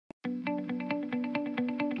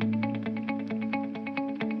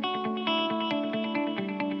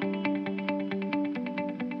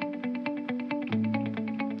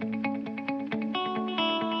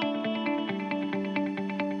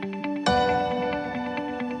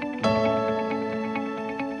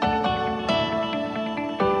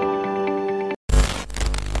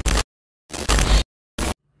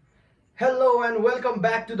and welcome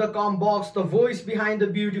back to the Comm Box, the voice behind the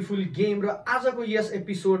beautiful game. र आजको यस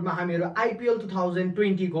एपिसोडमा हामीहरु IPL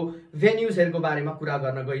 2020 को भेन्यूजहरुको बारेमा कुरा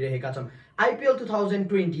गर्न गइरहेका छौं। IPL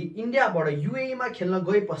 2020 इन्डियाबाट UAE मा खेल्न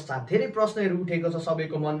गए पश्चात धेरै प्रश्नहरु उठेको छ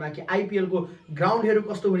सबैको मनमा कि IPL को ग्राउन्डहरु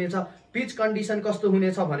कस्तो हुनेछ, पिच कन्डिसन कस्तो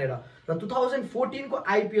हुनेछ भनेर। र 2014 को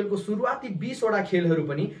IPL को सुरुवाती 20 वटा खेलहरु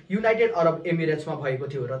पनि युनाइटेड अरब एमिरेट्स मा भएको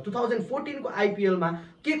थियो र 2014 को IPL मा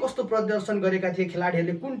के कस्तो प्रदर्शन गरेका थिए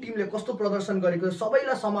खेलाडीहरुले, कुन टिमले कस्तो प्रदर्शन गरेको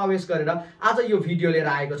सबैलाई समावेश गरेर आज यो भिडियो लिएर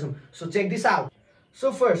आएको छौं। So check this out. So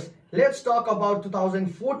first, let's talk about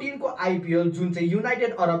 2014 को IPL जुन चाहिँ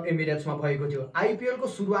युनाइटेड अरब एमिरेट्स मा भएको थियो। IPL को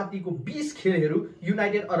सुरुवातीको 20 खेलहरु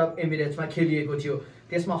युनाइटेड अरब एमिरेट्स मा खेलिएको थियो।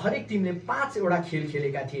 त्यसमा हरेक टिमले 5 वटा खेल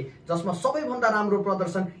खेलेका थिए, जसमा सबैभन्दा राम्रो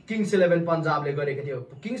प्रदर्शन किङ्स 11 पन्जाबले गरेको थियो।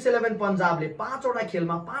 किङ्स 11 पन्जाबले 5 वटा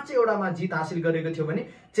खेलमा 5 वटामा जित हासिल गरेको थियो भने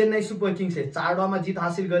चेन्नई सुपर किङ्सले 4 वटामा जित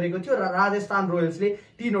हासिल गरेको थियो र राजस्थान रोयल्सले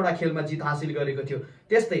 3 वटा खेलमा जित हासिल गरेको थियो।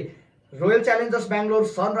 त्यस्तै royal Challengers Bangalore,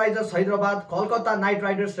 Sunrisers Hyderabad, Calcutta night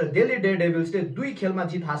Riders र दिल्ली डेयरडेभिल्सले 2 खेलमा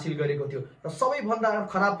जित हासिल गरेको थियो र सबैभन्दा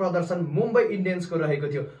खराब प्रदर्शन मुम्बई इन्डियन्सको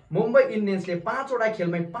रहेको थियो। मुम्बई इन्डियन्सले 5 वटा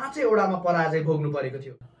खेलमै 5 वटामा पराजय भोग्नु परेको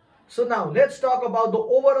थियो। So now let's talk about the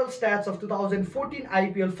overall stats of 2014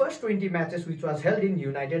 IPL first 20 matches which was held in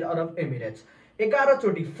United Arab Emirates. 11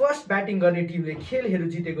 चोटी फर्स्ट ब्याटिङ गर्ने टिमले खेलहरु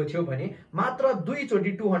जितेको थियो भने मात्र 2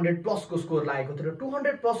 चोटी 200 प्लस को स्कोर लागेको थियो र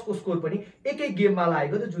 200 प्लस को स्कोर पनि एकै गेममा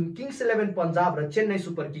लागेको थियो जुन किङ्स 11 पन्जाब र चेन्नई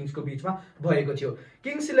सुपर किङ्सको बीचमा भएको थियो।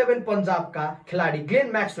 किङ्स 11 पन्जाबका खेलाडी ग्लेन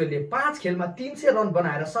म्याक्सवेलले 5 खेलमा 300 रन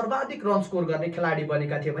बनाएर सर्वाधिक रन स्कोर गर्ने खेलाडी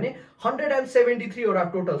बनेका थिए भने 173 वटा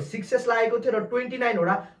टोटल सिक्सेस लागेको थियो र 29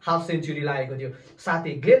 वटा हाफ सेन्चुरी लागेको थियो।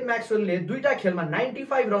 साथै ग्लेन म्याक्सवेलले दुईटा खेलमा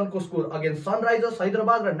 95 रनको स्कोर अगेन्स्ट सनराइजर्स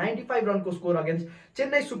हैदराबाद र 95 रनको score against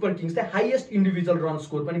Chennai super किङ्सले highest individual run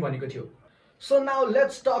score पनि बनेको थियो। So now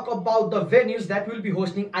let's talk about the venues that will be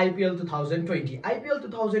hosting IPL 2020. IPL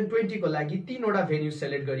 2020 को लागि 3 वटा भेन्यू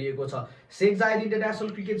सेलेक्ट गरिएको छ। शेख जायद international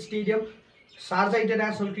cricket stadium, Sharjah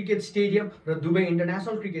international cricket stadium र Dubai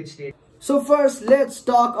international cricket stadium. So first let's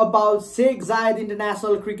talk about Sheikh Zayed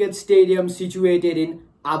International Cricket Stadium situated in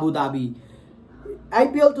Abu Dhabi.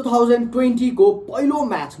 IPL 2020 को पहिलो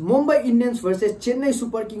match Mumbai Indians versus Chennai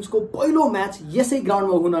super Kings को पहिलो match यसै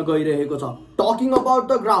ग्राउन्डमा हुन गइरहेको छ। टकिङ अबाउट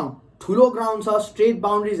द ग्राउन्ड, ठुलो ग्राउन्ड छ, स्ट्रेट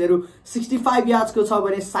बाउन्ड्रिजहरु 65 यार्ड्सको छ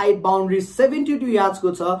भने साइड बाउन्ड्रिज 72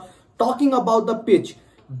 यार्ड्सको छ। Talking about the pitch,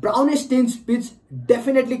 brownish tint pitch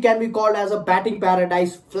definitely can be called as a batting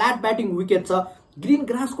paradise. Flat batting wicket छ, ग्रीन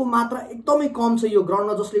ग्रासको मात्रा एकदमै कम छ यो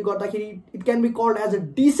ग्राउन्डमा, जसले गर्दाखेरि it can be called as a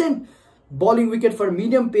decent bowling wicket for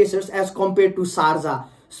medium pacers as compare to Sharjah.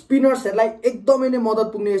 स्पिनर्सहरुलाई एकदमै नै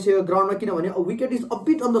मद्दत पुग्ने छ यो ग्राउन्डमा, किनभने wicket is a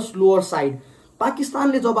bit on the slower side.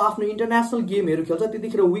 पाकिस्तानले जब आफ्नो इन्टरनेशनल गेमहरु खेल्छ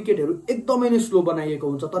त्यतिखेर विकेटहरु एकदमै नै स्लो बनाइएको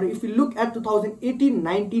हुन्छ, तर इफ यु लुक एट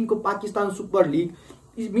 2018-19 को पाकिस्तान सुपर लिग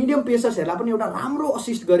मिडियम पेसर्सहरुलाई पनि एउटा राम्रो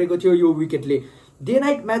असिस्ट गरेको थियो यो विकेटले। डे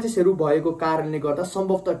नाइट म्याचेसहरु भएको कारणले गर्दा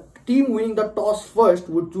सम्भवतः team winning the toss first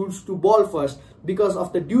would choose to ball first because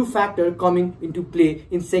of the due factor coming into play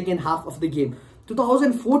in second half of the game.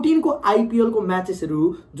 2014 को IPL को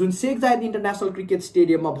म्याचेसहरु जुन शेख जायद इन्टरनेशनल क्रिकेट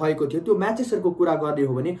स्टेडियममा भएको थियो त्यो म्याचेसहरुको कुरा गर्ने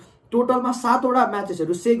हो भने टोटलमा 7 वटा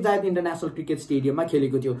म्याचेसहरु शेख जायद इन्टरनेशनल क्रिकेट स्टेडियममा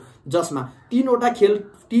खेलेको थियो, जसमा 3 वटा खेल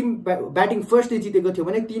टिम ब्याटिङ फर्स्टले जितेको थियो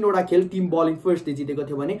भने 3 वटा खेल टिम बलिङ फर्स्टले जितेको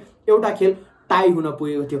थियो भने एउटा खेल टाई हुन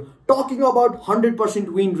पुगेको थियो। Talking about 100%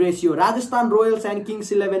 win ratio, Rajasthan royals and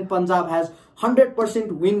Kings 11 Punjab has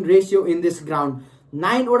 100% win ratio in this ground.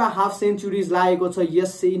 9 वटा हाफ सेन्चुरीज लागेको छ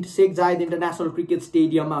यस शेख जायद इन्टरनेशनल क्रिकेट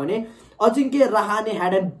स्टेडियममा भने Ajinkya Rahane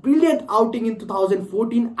had a brilliant outing in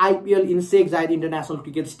 2014 IPL in Sheikh Zayed International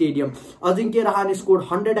Cricket Stadium. Ajinkya Rahane scored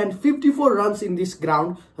 154 runs in this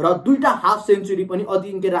ground र दुईटा half century पनि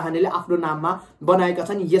अजिङ्क्य रहानेले आफ्नो नाममा बनाएका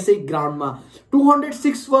छन् यसै ग्राउन्डमा।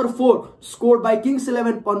 206 for 4 scored by Kings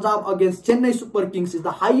 11 Punjab against Chennai Super Kings is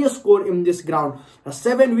the highest score in this ground.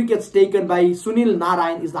 7 wickets taken by Sunil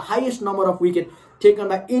Narine is the highest number of wickets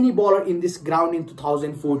taken by any bowler in this ground in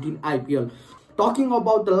 2014 IPL. Talking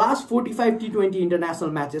about the last 45 T20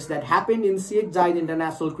 international matches that happened in Sheikh Zayed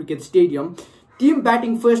International Cricket Stadium, team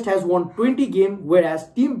batting first has won 20 games, whereas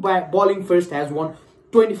team bowling first has won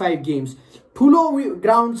 25 games. Thulo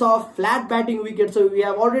grounds of flat batting wickets, so we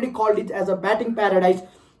have already called it as a batting paradise.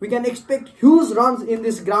 We can expect huge runs in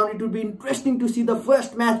this ground. It will be interesting to see the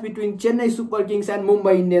first match between Chennai Super Kings and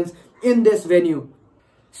Mumbai Indians in this venue.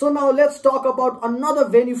 So now let's talk about another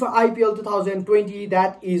venue for IPL 2020,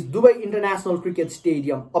 that is Dubai International Cricket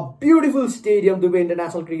Stadium. A beautiful stadium, Dubai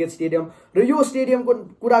International Cricket Stadium. र यो stadium को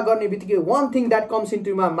कुरा गर्ने बित्तिकै one thing that comes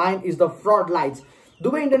into my mind is the fraud lights.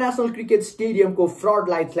 Dubai International Cricket Stadium को fraud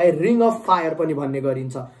lights लाई ring of fire पनि भन्ने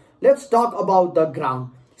गरिन्छ। Let's talk about the ground.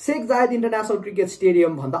 Sheikh जायद इन्टरनेशनल क्रिकेट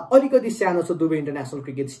स्टेडियम भन्दा अलिकति सानो छ Dubai international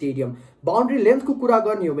cricket stadium. Boundary लेन्थको कुरा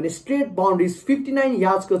गर्ने हो भने स्ट्रेट बाउन्ड्रीज 59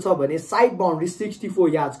 यार्ड्सको छ भने साइड बाउन्ड्री 64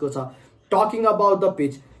 यार्ड्सको छ। Talking about the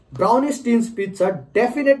pitch, brownish tins pitch छ,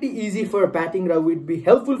 डेफिनेटली इजी फर ब्याटिङ र will be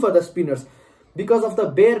helpful for the spinners because of the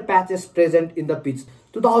bare patches present in the pitch.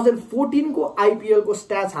 2014 को IPL को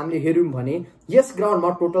स्ट्याट्स हामीले हेर्यौं भने यस ग्राउन्डमा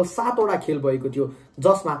टोटल 7 वटा खेल भएको थियो,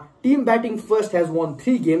 जसमा team बैटिङ first has won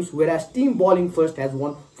 3 games whereas team bowling first has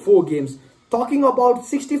won 4 games. Talking about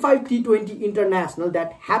 65 T20 international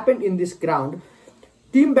that happened in this ground,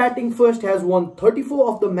 team batting first has won 34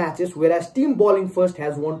 of the matches whereas team bowling first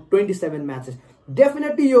has won 27 matches.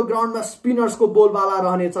 Definitely यो ग्राउन्डमा स्पिनर्सको बोलबाला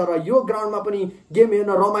रहनेछ र यो ग्राउन्डमा पनि game हेर्न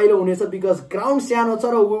रमाइलो हुनेछ बिकज ग्राउन्ड सानो छ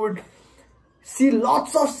र we would see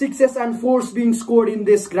lots of sixes and force being scored in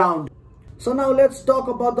this ground. So now let's talk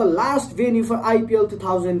about the last venue for IPL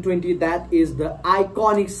 2020, that is the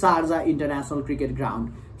iconic Sharjah International Cricket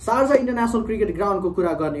Ground. Sharjah International Cricket Ground को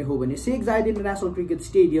कुरा गर्ने हो भने शेख जायद international cricket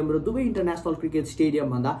stadium र Dubai international cricket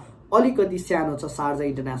stadium भन्दा अलिकति सानो छ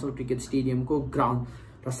शारजा इन्टरनेशनल क्रिकेट स्टेडियमको ग्राउन्ड.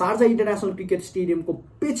 र शारजा इन्टरनेशनल क्रिकेट स्टेडियमको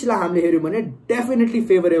पिचलाई हामीले हेर्यौं भने डेफिनेटली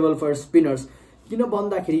फेभरेबल फर स्पिनर्स, किन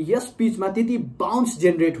भन्दाखेरि यस पिचमा त्यति बाउन्स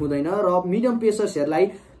जेनेरेट हुँदैन र मिडियम पेसर्सहरुलाई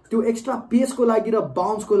त्यो एक्स्ट्रा पेसको लागि र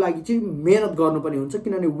बाउन्सको लागि चाहिँ मेहनत गर्नुपर्ने हुन्छ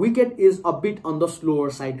किनभने wicket is a bit on the slower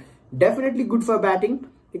side. Definitely good for batting,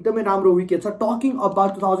 एकदमै राम्रो विकेट छ. टकिङ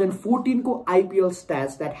अबाउट 2014 को IPL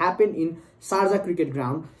stats that happen in Sharjah cricket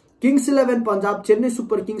ground, Kings 11 Punjab, Chennai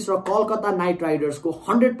super Kings र कोलकाता नाइट राइडर्स को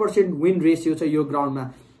 100% विन रेशियो छ यो ग्राउन्डमा.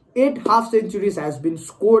 8 half centuries has been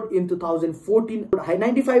scored in 2014.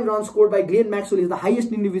 95 runs scored by Glenn Maxwell is the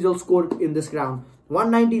highest individual score in this ground.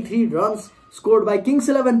 193 runs scored by Kings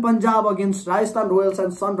 11 Punjab against Rajasthan Royals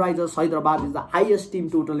and Sunrisers Hyderabad is the highest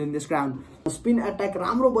team total in this ground. Spin attack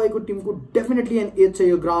राम्रो भएको टिमको definitely an edge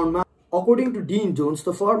छ यो ग्राउन्डमा. According to Dean Jones,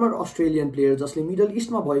 the former Australian player जसले middle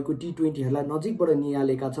इस्टमा भएको T20 हरुलाई नजिकबाट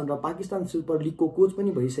निहालेका छन् र पाकिस्तान सुपर लिगको कोच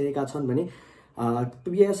पनि भइसकेका छन् भने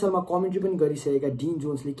PSL मा कमेन्ट्री पनि गरिसकेका डिन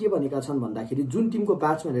जोन्सले के भनेका छन् भन्दाखेरि जुन टिमको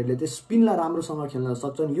ब्याट्सम्यानहरुले चाहिँ स्पिनलाई राम्रोसँग खेल्न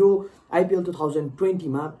सक्छन् यो IPL 2020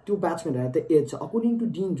 मा त्यो ब्याट्सम्यानहरुलाई त एज छ. According to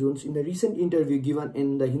dean Johns in the recent interview given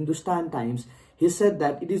in the Hindustan times, he said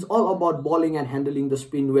that it is all about bowling and handling the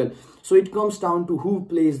spin well, so it comes down to who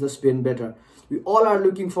plays the spin better. We all are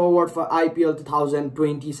looking forward for IPL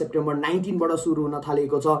 2020. September 19 बाट सुरु हुन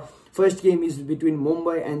थालेको छ. First game is between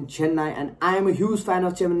Mumbai and Chennai, and I am a huge fan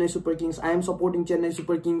of Chennai Super Kings. I am supporting Chennai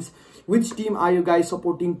Super Kings. Which team are you guys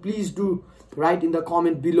supporting? Please do write in the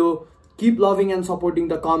comment below. Keep loving and supporting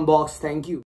the Comm Box. Thank you.